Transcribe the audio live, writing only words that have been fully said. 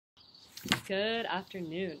Good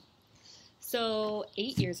afternoon. So,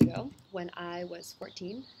 8 years ago, when I was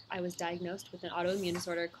 14, I was diagnosed with an autoimmune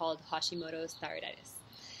disorder called Hashimoto's thyroiditis.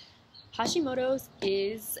 Hashimoto's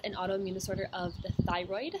is an autoimmune disorder of the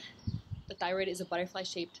thyroid. The thyroid is a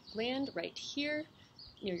butterfly-shaped gland right here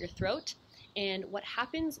near your throat. And what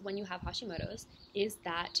happens when you have Hashimoto's is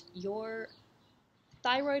that your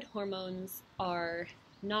thyroid hormones are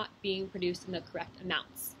not being produced in the correct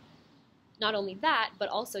amounts. Not only that, but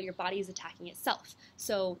also your body is attacking itself.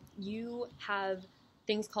 So you have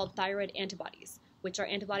things called thyroid antibodies, which are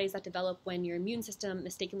antibodies that develop when your immune system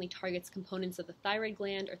mistakenly targets components of the thyroid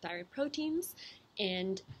gland or thyroid proteins,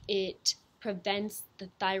 and it prevents the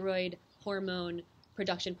thyroid hormone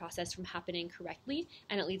production process from happening correctly,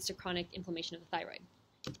 and it leads to chronic inflammation of the thyroid.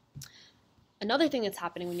 Another thing that's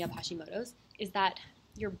happening when you have Hashimoto's is that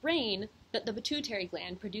your brain, the pituitary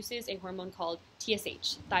gland, produces a hormone called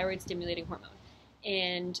TSH, thyroid stimulating hormone.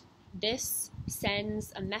 And this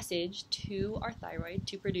sends a message to our thyroid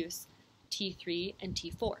to produce T3 and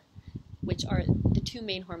T4, which are the two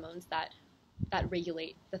main hormones that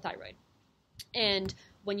regulate the thyroid. And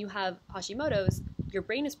when you have Hashimoto's, your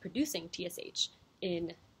brain is producing TSH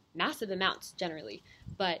in massive amounts generally,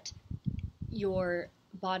 but your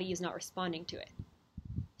body is not responding to it.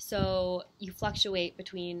 So you fluctuate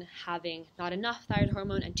between having not enough thyroid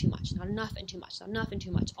hormone and too much, not enough and too much, not enough and too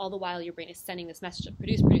much. All the while your brain is sending this message of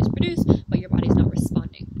produce, produce, produce, but your body's not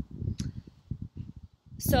responding.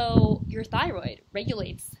 So your thyroid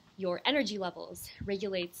regulates your energy levels,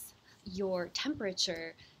 regulates your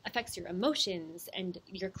temperature, affects your emotions and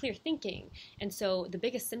your clear thinking. And so the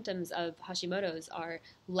biggest symptoms of Hashimoto's are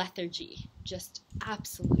lethargy, just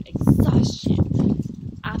absolute exhaustion,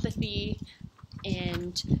 apathy,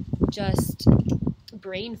 and just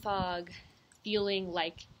brain fog, feeling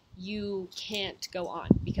like you can't go on.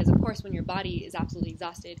 Because of course, when your body is absolutely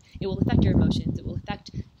exhausted, it will affect your emotions, it will affect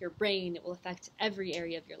your brain, it will affect every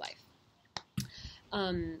area of your life.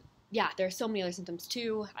 There are so many other symptoms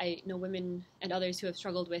too. I know women and others who have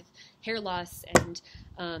struggled with hair loss and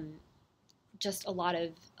just a lot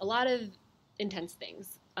of intense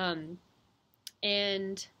things.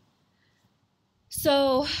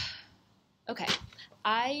 Okay,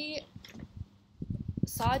 I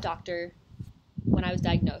saw a doctor when I was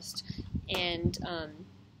diagnosed and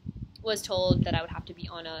was told that I would have to be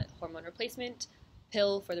on a hormone replacement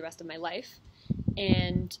pill for the rest of my life.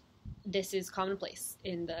 And this is commonplace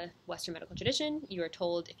in the Western medical tradition. You are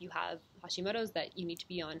told if you have Hashimoto's that you need to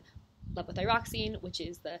be on levothyroxine, which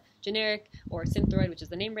is the generic, or Synthroid, which is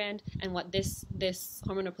the name brand. And what this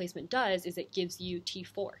hormone replacement does is it gives you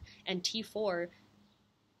T4. And T4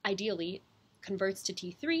 ideally converts to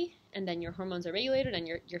T3, and then your hormones are regulated and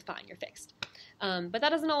you're fine, you're fixed. But that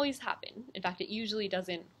doesn't always happen. In fact, it usually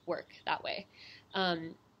doesn't work that way.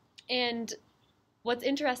 And what's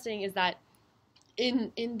interesting is that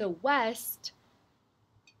in the West,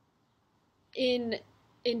 in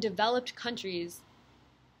developed countries,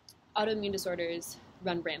 autoimmune disorders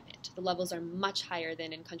run rampant. The levels are much higher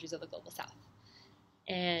than in countries of the global South.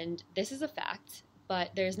 And this is a fact,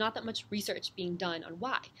 but there's not that much research being done on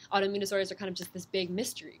why. Autoimmune disorders are kind of just this big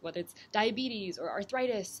mystery, whether it's diabetes or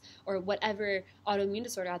arthritis or whatever autoimmune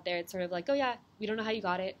disorder out there. It's sort of like, oh yeah, we don't know how you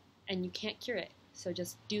got it and you can't cure it, so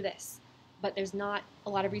just do this. But there's not a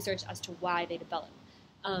lot of research as to why they develop.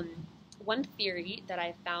 One theory that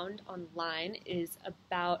I found online is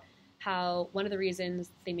about how one of the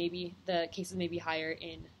reasons the cases may be higher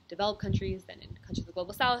in developed countries than in countries of the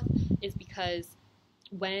global South is because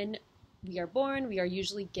when we are born, we are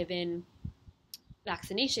usually given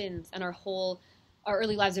vaccinations, and our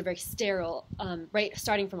early lives are very sterile, right,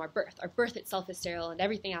 starting from our birth. Our birth itself is sterile, and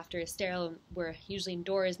everything after is sterile, and we're usually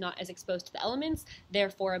indoors, not as exposed to the elements.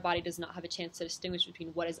 Therefore, our body does not have a chance to distinguish between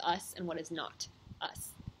what is us and what is not us.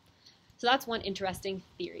 So that's one interesting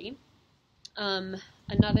theory. So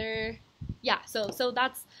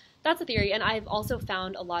that's a theory, and I've also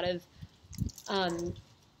found a lot of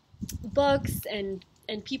books and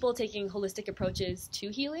people taking holistic approaches to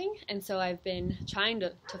healing, and so I've been trying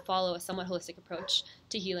to follow a somewhat holistic approach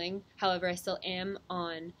to healing. However, I still am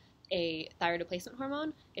on a thyroid replacement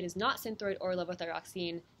hormone. It is not Synthroid or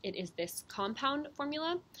levothyroxine. It is this compound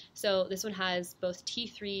formula. So this one has both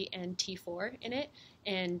T3 and T4 in it,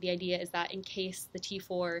 and the idea is that in case the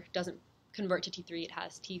T4 doesn't convert to T3, it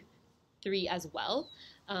has T3 as well.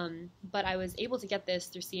 But I was able to get this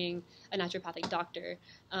through seeing a naturopathic doctor.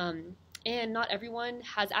 And not everyone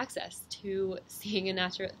has access to seeing a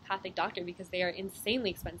naturopathic doctor because they are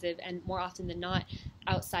insanely expensive and more often than not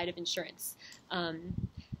outside of insurance.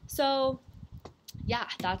 That's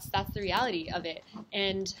the reality of it.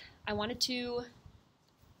 And I wanted to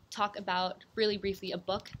talk about really briefly a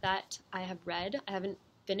book that I have read. I haven't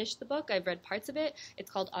finished the book. I've read parts of it.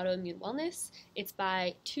 It's called Autoimmune Wellness. It's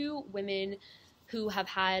by two women who have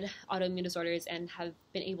had autoimmune disorders and have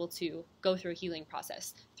been able to go through a healing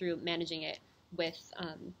process through managing it with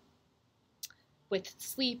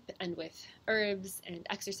sleep and with herbs and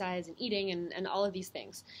exercise and eating and all of these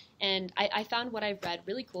things. And I found what I've read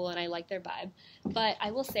really cool, and I like their vibe. But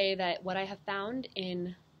I will say that what I have found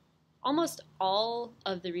in almost all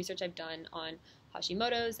of the research I've done on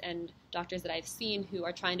Hashimoto's and doctors that I've seen who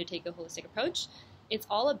are trying to take a holistic approach, it's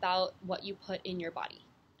all about what you put in your body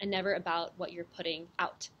and never about what you're putting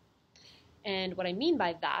out. And what I mean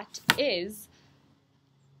by that is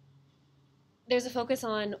there's a focus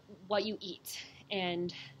on what you eat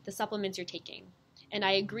and the supplements you're taking. And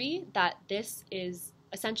I agree that this is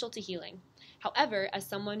essential to healing. However, as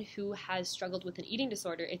someone who has struggled with an eating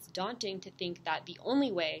disorder, it's daunting to think that the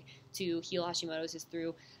only way to heal Hashimoto's is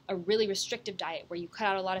through a really restrictive diet where you cut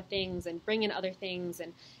out a lot of things and bring in other things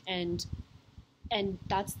and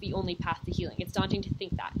that's the only path to healing. It's daunting to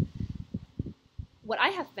think that. What I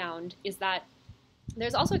have found is that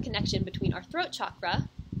there's also a connection between our throat chakra,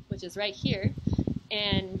 which is right here,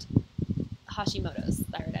 and Hashimoto's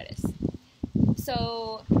thyroiditis.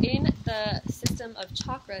 So in the system of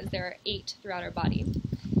chakras, there are 8 throughout our body.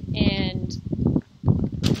 And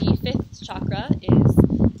the 5th chakra is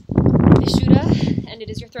Vishuddha, and it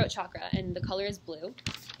is your throat chakra, and the color is blue.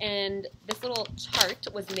 And this little chart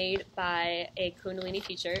was made by a Kundalini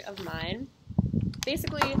teacher of mine.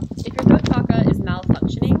 Basically, if your throat chakra is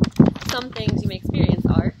malfunctioning, some things you may experience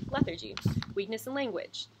are lethargy, weakness in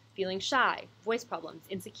language, feeling shy, voice problems,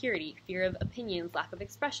 insecurity, fear of opinions, lack of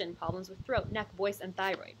expression, problems with throat, neck, voice, and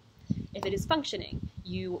thyroid. If it is functioning,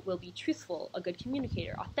 you will be truthful, a good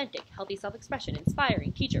communicator, authentic, healthy self-expression,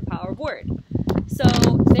 inspiring, teacher, power of word. So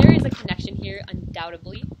there is a connection here,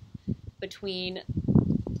 undoubtedly, between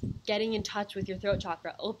getting in touch with your throat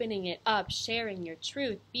chakra, opening it up, sharing your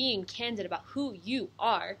truth, being candid about who you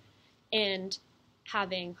are, and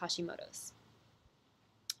having Hashimoto's.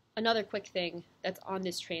 Another quick thing that's on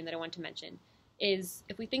this train that I want to mention is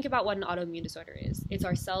if we think about what an autoimmune disorder is, it's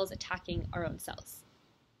our cells attacking our own cells.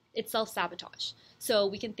 It's self-sabotage. So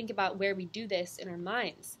we can think about where we do this in our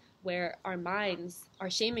minds, where our minds are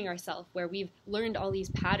shaming ourselves, where we've learned all these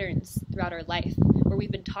patterns throughout our life, where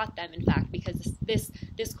we've been taught them, in fact, because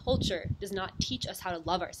this culture does not teach us how to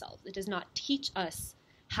love ourselves. It does not teach us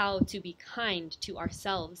how to be kind to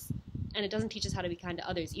ourselves, and it doesn't teach us how to be kind to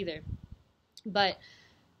others either. But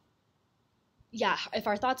yeah, if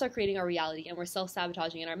our thoughts are creating our reality and we're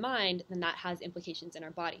self-sabotaging in our mind, then that has implications in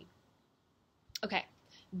our body. Okay,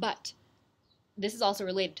 but this is also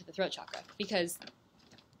related to the throat chakra, because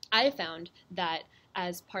I have found that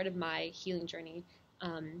as part of my healing journey,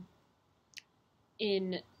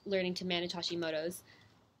 in learning to manage Hashimoto's,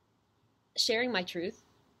 sharing my truth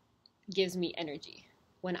gives me energy.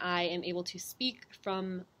 When I am able to speak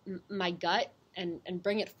from my gut and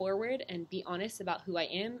bring it forward and be honest about who I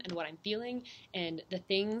am and what I'm feeling and the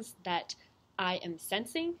things that I am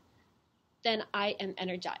sensing, then I am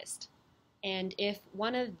energized. And if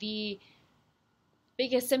one of the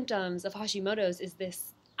biggest symptoms of Hashimoto's is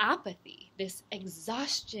this apathy, this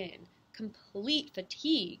exhaustion, complete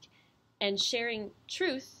fatigue, and sharing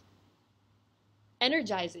truth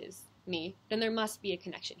energizes me, then there must be a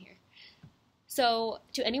connection here. So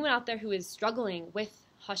to anyone out there who is struggling with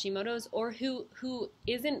Hashimoto's or who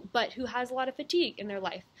isn't, but who has a lot of fatigue in their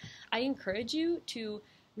life, I encourage you to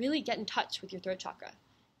really get in touch with your throat chakra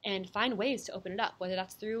and find ways to open it up, whether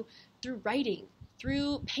that's through writing,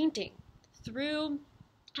 through painting, through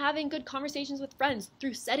having good conversations with friends,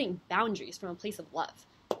 through setting boundaries from a place of love.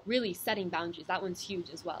 Really setting boundaries. That one's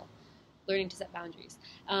huge as well. Learning to set boundaries.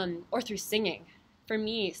 Or through singing. For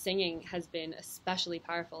me, singing has been especially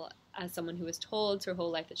powerful as someone who was told her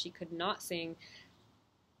whole life that she could not sing,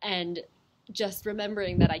 and just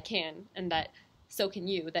remembering that I can, and that so can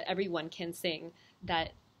you, that everyone can sing,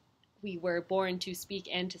 that we were born to speak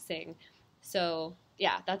and to sing. So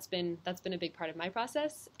yeah, that's been a big part of my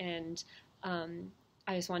process, and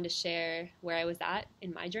I just wanted to share where I was at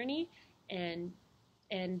in my journey, and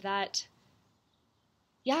that,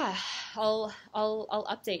 yeah, I'll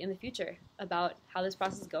update in the future about how this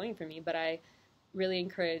process is going for me, but I really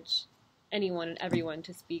encourage anyone and everyone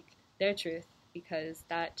to speak their truth, because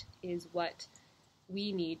that is what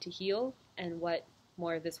we need to heal and what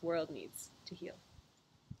more of this world needs to heal.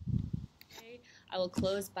 Okay, I will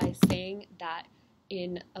close by saying that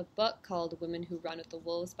in a book called Women Who Run with the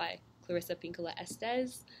Wolves by Clarissa Pinkola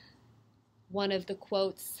Estes, one of the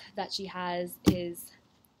quotes that she has is,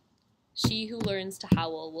 "She who learns to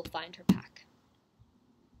howl will find her pack."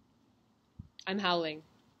 I'm howling.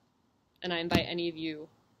 And I invite any of you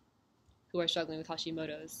who are struggling with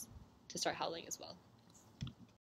Hashimoto's to start howling as well.